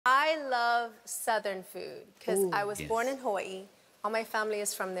I love Southern food because I was born in Hawaii. All my family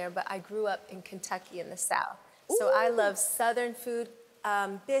is from there, but I grew up in Kentucky in the South. So I love Southern food,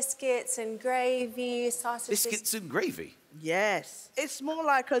 biscuits and gravy, sausages. Biscuits and gravy? Yes. It's more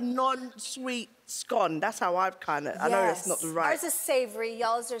like a non-sweet scone. That's how I've kind of... I know it's not the right... Ours is savoury,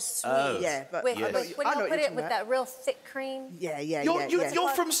 y'all's are sweet. Oh. Yeah, but... When you put it with that real thick cream. You're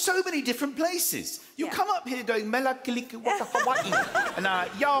from so many different places. You come up here doing Melakalika Waka Hawaii. And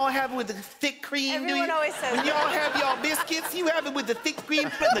y'all have it with the thick cream, Everyone always says when y'all have y'all biscuits, you have it with the thick cream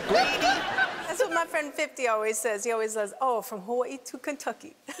and the gravy. That's what my friend 50 always says. He always says, oh, from Hawaii to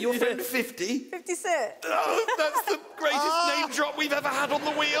Kentucky. Your friend 50? 50 Cent. Oh, that's the greatest name drop we've ever had on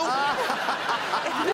the wheel.